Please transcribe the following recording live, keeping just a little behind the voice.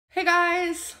Hey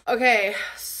guys! Okay,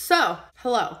 so,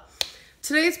 hello.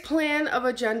 Today's plan of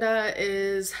agenda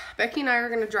is Becky and I are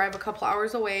going to drive a couple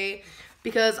hours away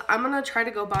because I'm going to try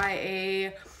to go buy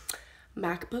a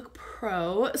MacBook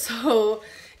Pro. So,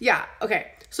 yeah,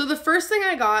 okay. So the first thing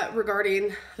I got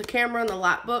regarding the camera and the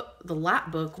MacBook,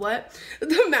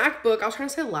 I was trying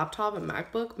to say laptop and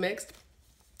MacBook mixed.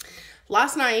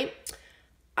 Last night,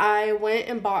 I went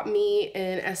and bought me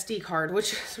an SD card,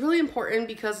 which is really important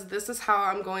because this is how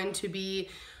I'm going to be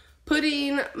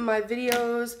putting my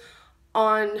videos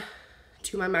on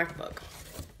to my MacBook.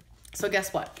 So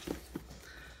guess what?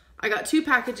 I got 2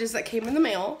 packages that came in the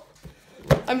mail.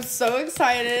 I'm so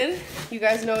excited. You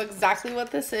guys know exactly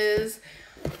what this is.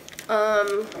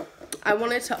 I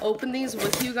wanted to open these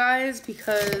with you guys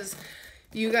because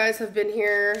you guys have been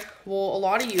here. Well, a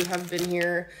lot of you have been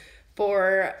here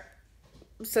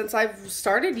since I've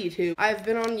started YouTube. I've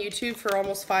been on YouTube for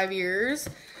almost 5 years.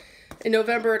 In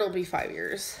November, it'll be 5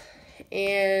 years.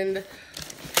 And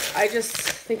I just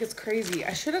think it's crazy.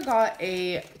 I should have got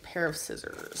a pair of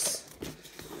scissors.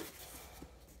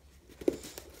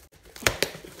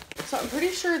 So I'm pretty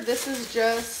sure this is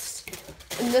just,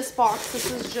 in this box,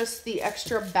 this is just the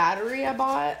extra battery I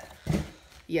bought.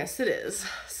 Yes, it is.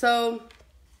 So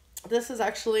this is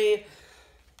actually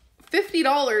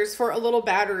 $50 for a little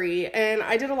battery, and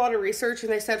I did a lot of research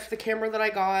and they said for the camera that I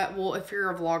got, well, if you're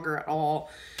a vlogger at all,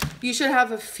 you should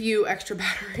have a few extra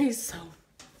batteries. So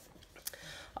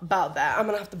about that, I'm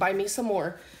gonna have to buy me some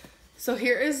more. So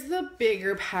here is the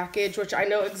bigger package, which I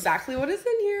know exactly what is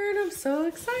in here and I'm so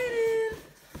excited.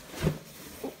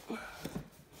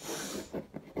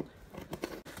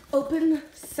 Open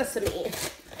sesame.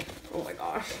 Oh my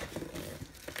gosh.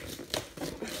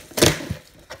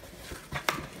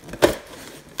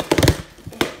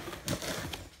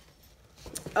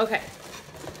 Okay,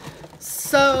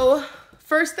 so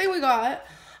first thing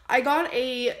I got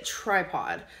a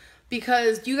tripod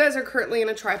because you guys are currently in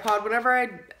a tripod. Whenever I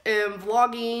am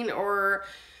vlogging or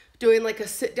doing like a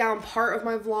sit down part of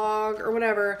my vlog or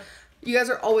whatever, you guys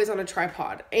are always on a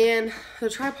tripod. And the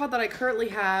tripod that I currently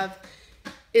have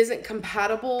isn't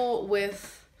compatible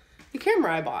with the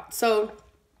camera I bought. So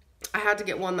I had to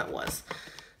get one that was.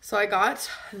 So I got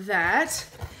that.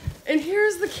 And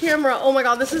here's the camera. Oh my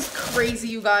god, this is crazy,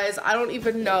 you guys. I don't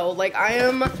even know. Like, I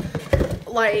am,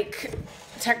 like,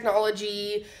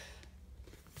 technology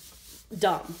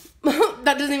dumb.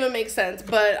 That doesn't even make sense,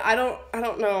 but I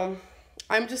don't know.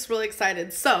 I'm just really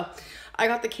excited. So, I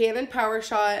got the Canon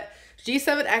Powershot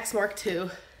G7X Mark II.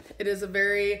 It is a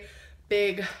very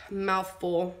big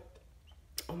mouthful.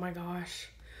 Oh my gosh.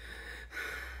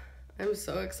 I'm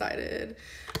so excited.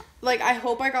 Like, I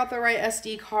hope I got the right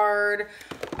SD card.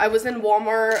 I was in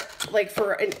Walmart, like,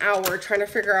 for an hour trying to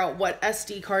figure out what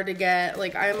SD card to get.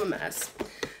 Like, I am a mess.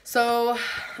 So,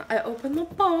 I open the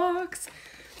box.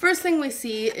 First thing we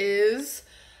see is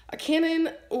a Canon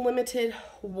limited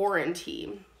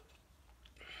warranty.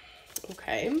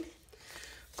 Okay.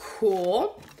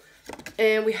 Cool.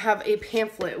 And we have a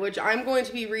pamphlet, which I'm going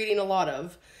to be reading a lot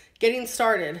of. Getting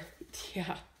started.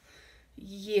 Yeah.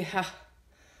 Yeah.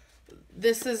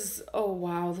 This is, oh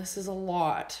wow, this is a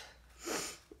lot.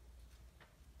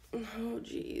 Oh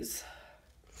geez.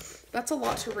 That's a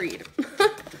lot to read.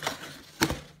 Oh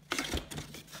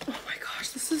my gosh,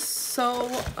 this is so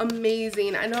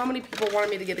amazing. I know how many people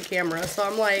wanted me to get a camera, so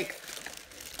I'm like,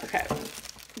 okay.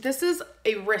 This is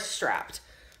a wrist strapped.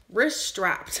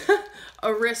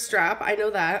 A wrist strap, I know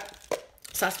that.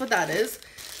 So that's what that is.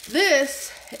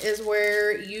 This is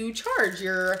where you charge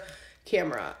your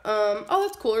camera. Oh,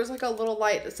 that's cool. There's like a little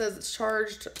light that says it's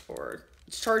charged or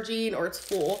it's charging or it's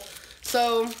full.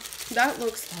 So that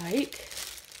looks like,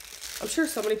 I'm sure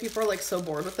so many people are like so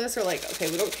bored with this. They're like,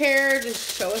 okay, we don't care.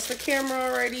 Just show us the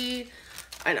camera already.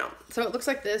 I know. So it looks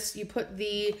like this. You put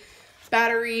the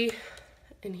battery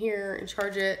in here and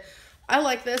charge it. I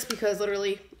like this because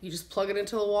literally you just plug it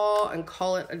into the wall and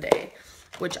call it a day,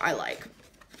 which I like.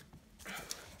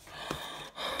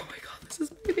 Oh my god, this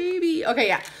is my baby. Okay,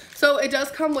 yeah. So it does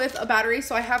come with a battery,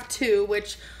 so I have 2,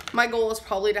 which my goal is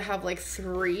probably to have like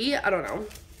 3. I don't know,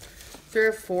 3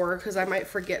 or 4, because I might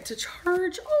forget to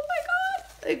charge. Oh my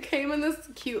god, it came in this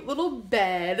cute little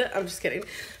bed. I'm just kidding.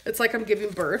 It's like I'm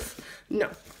giving birth. No.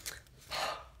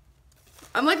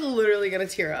 I'm like literally gonna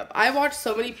tear up. I watch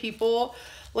so many people,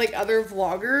 like other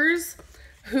vloggers,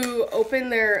 who open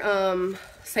their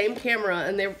same camera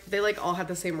and they like all have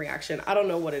the same reaction. I don't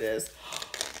know what it is.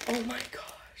 Oh my god.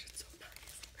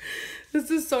 This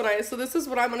is so nice. So this is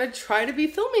what I'm going to try to be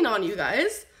filming on, you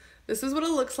guys. This is what it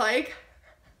looks like.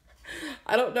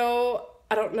 I don't know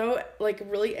like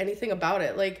really anything about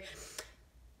it. Like,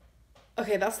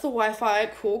 Okay, that's the Wi-Fi.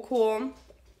 Cool, cool.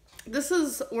 This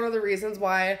is one of the reasons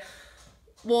why,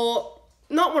 well,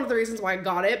 not one of the reasons why I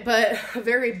got it, but a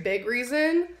very big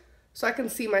reason. So I can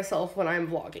see myself when I'm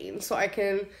vlogging. So I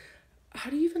can, how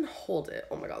do you even hold it?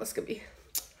 Oh my God, this is gonna be,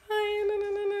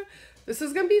 this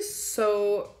is gonna be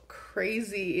so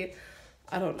crazy.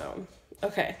 I don't know.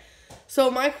 Okay, so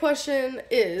my question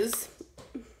is,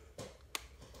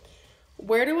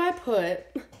 where do I put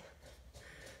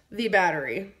the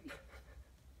battery?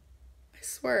 I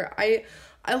swear, I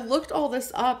looked all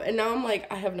this up and now I'm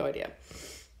like, I have no idea.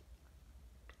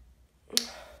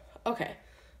 Okay,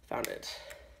 found it.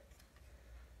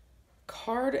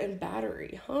 Card and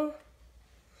battery, huh?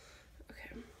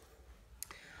 Okay.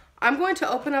 I'm going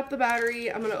to open up the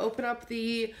battery. I'm going to open up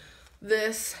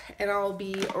this and I'll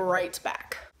be right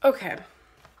back. Okay.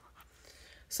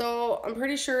 So I'm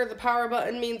pretty sure the power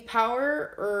button means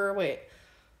power, or wait.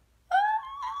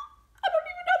 I don't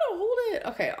even know how to hold it.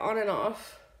 Okay, on and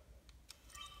off.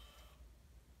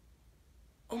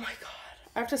 Oh my God.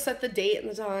 I have to set the date and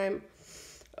the time.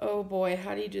 Oh boy,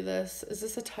 how do you do this? Is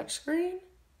this a touch screen?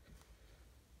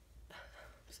 I'm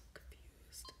so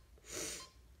confused.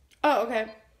 Oh, okay.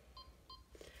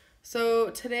 So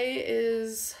today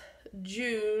is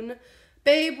June.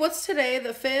 Babe, what's today? The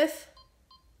 5th?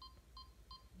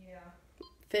 Yeah.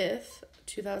 5th,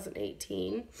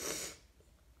 2018.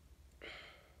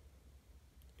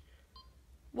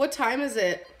 What time is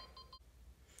it?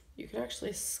 You can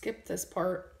actually skip this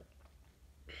part.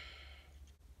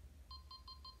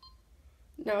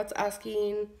 Now it's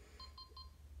asking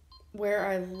where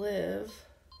I live.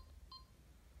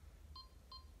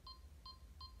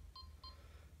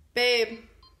 Babe,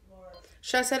 What?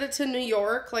 should I set it to New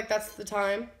York? Like that's the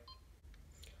time?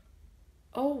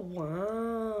 Oh,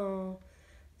 wow.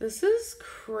 This is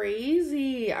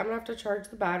crazy. I'm gonna have to charge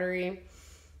the battery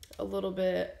a little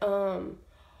bit.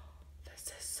 This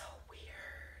is so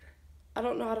weird. I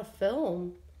don't know how to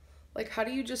film. Like, how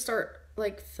do you just start,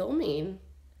 like, filming?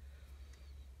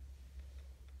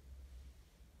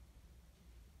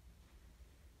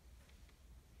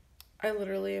 I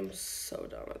literally am so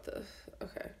done with this.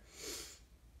 Okay.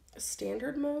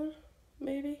 Standard mode,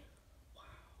 maybe? Wow.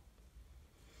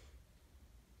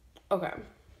 Okay.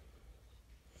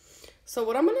 So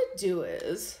what I'm gonna do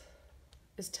is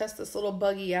test this little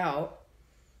buggy out.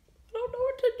 I don't know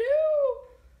what to do.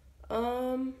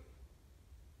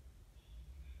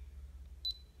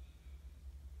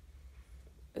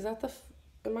 Is that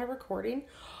am I recording?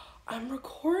 I'm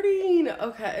recording.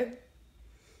 Okay.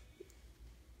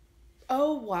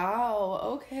 Oh, wow.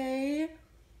 Okay.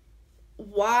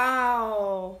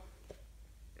 Wow.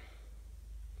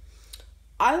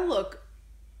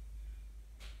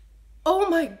 Oh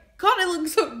my God, I look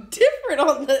so different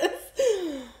on this.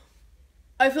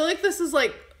 I feel like this is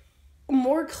like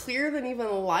more clear than even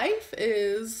life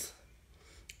is.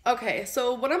 Okay,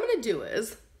 so what I'm gonna do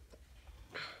is,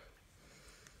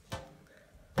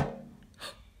 what'd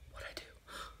I do?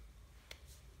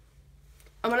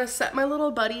 I'm gonna set my little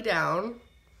buddy down.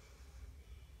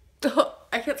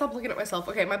 I can't stop looking at myself.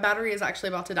 Okay, my battery is actually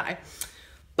about to die.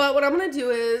 But what I'm gonna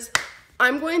do is,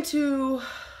 I'm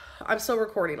still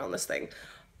recording on this thing.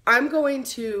 I'm going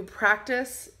to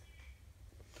practice.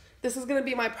 This is gonna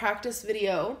be my practice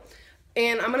video.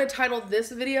 And I'm gonna title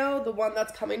this video, the one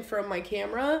that's coming from my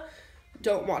camera,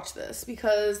 Don't Watch This,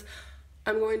 because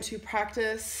I'm going to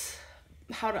practice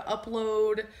how to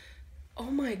upload.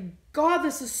 Oh my God,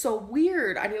 this is so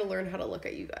weird. I need to learn how to look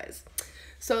at you guys.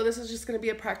 So this is just gonna be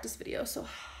a practice video, so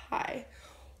hi.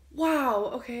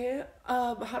 Wow, okay,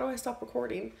 how do I stop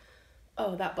recording?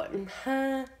 Oh, that button,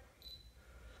 huh?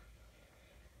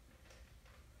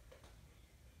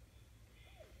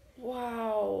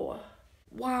 Wow.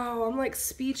 Wow, I'm like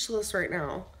speechless right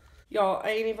now. Y'all,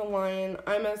 I ain't even lying.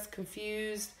 I'm as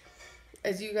confused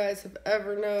as you guys have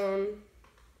ever known.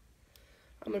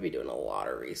 I'm gonna be doing a lot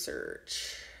of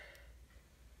research.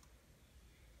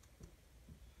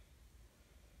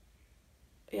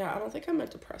 Yeah, I don't think I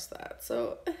meant to press that.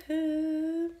 So,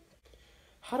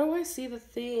 how do I see the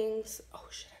things? Oh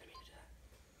shit, I didn't mean to do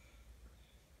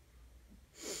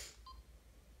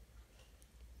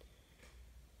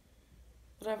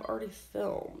that. But I've already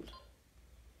filmed.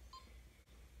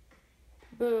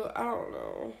 Boo, I don't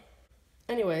know.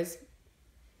 Anyways.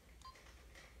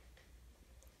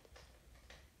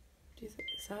 Do you think,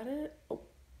 is that it? Oh.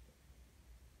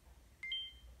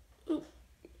 Ooh.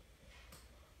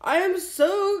 I am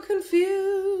so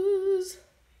confused.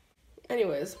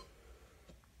 Anyways.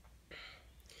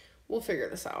 We'll figure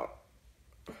this out.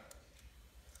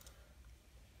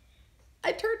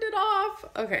 I turned it off.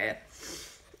 Okay.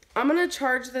 I'm gonna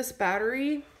charge this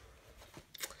battery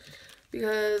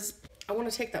because I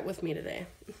want to take that with me today.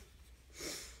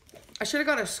 I should have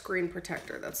got a screen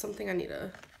protector. That's something I need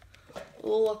to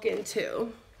look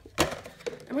into.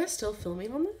 Am I still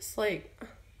filming on this? Like,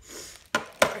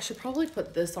 I should probably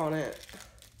put this on it.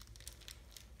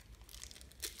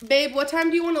 Babe, what time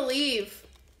do you want to leave?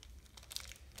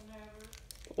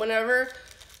 Whenever.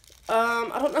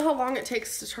 I don't know how long it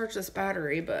takes to charge this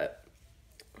battery, but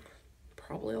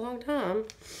probably a long time.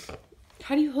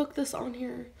 How do you hook this on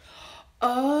here?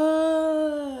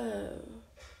 Oh.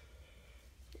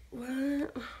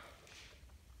 What?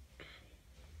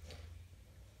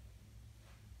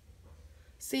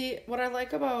 See, what I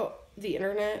like about the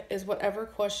internet is whatever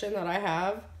question that I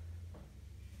have,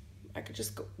 I could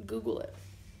just Google it.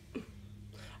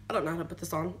 I don't know how to put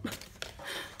this on.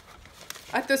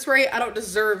 At this rate, I don't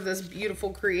deserve this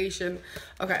beautiful creation.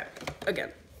 Okay,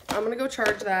 again, I'm gonna go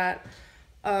charge that.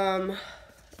 I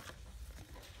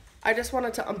just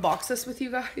wanted to unbox this with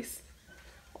you guys.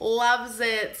 Loves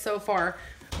it so far.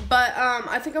 But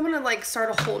I think I'm gonna like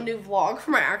start a whole new vlog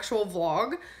for my actual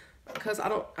vlog, because I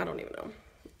don't even know.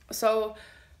 So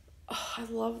I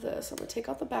love this. I'm gonna take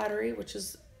out the battery, which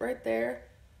is right there.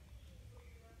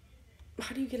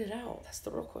 How do you get it out? That's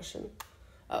the real question.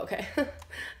 Oh, okay.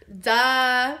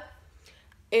 Duh.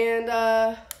 And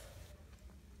I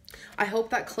hope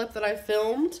that clip that I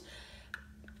filmed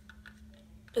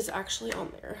is actually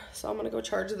on there. So I'm gonna go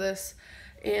charge this.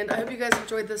 And I hope you guys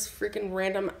enjoyed this freaking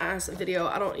random ass video.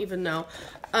 I don't even know.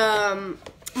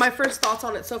 My first thoughts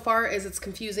on it so far is it's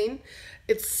confusing.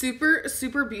 It's super,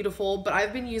 super beautiful, but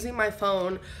I've been using my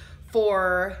phone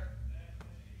for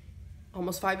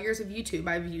almost 5 years of YouTube.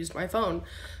 I've used my phone.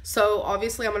 So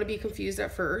obviously I'm going to be confused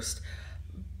at first,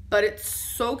 but it's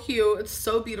so cute. It's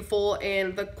so beautiful.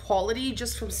 And the quality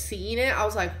just from seeing it, I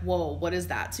was like, whoa, what is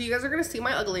that? So you guys are going to see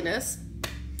my ugliness.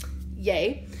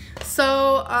 Yay.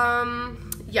 So,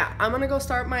 yeah, I'm going to go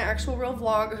start my actual real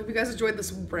vlog. I hope you guys enjoyed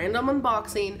this random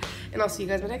unboxing, and I'll see you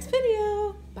guys in my next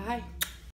video. Bye.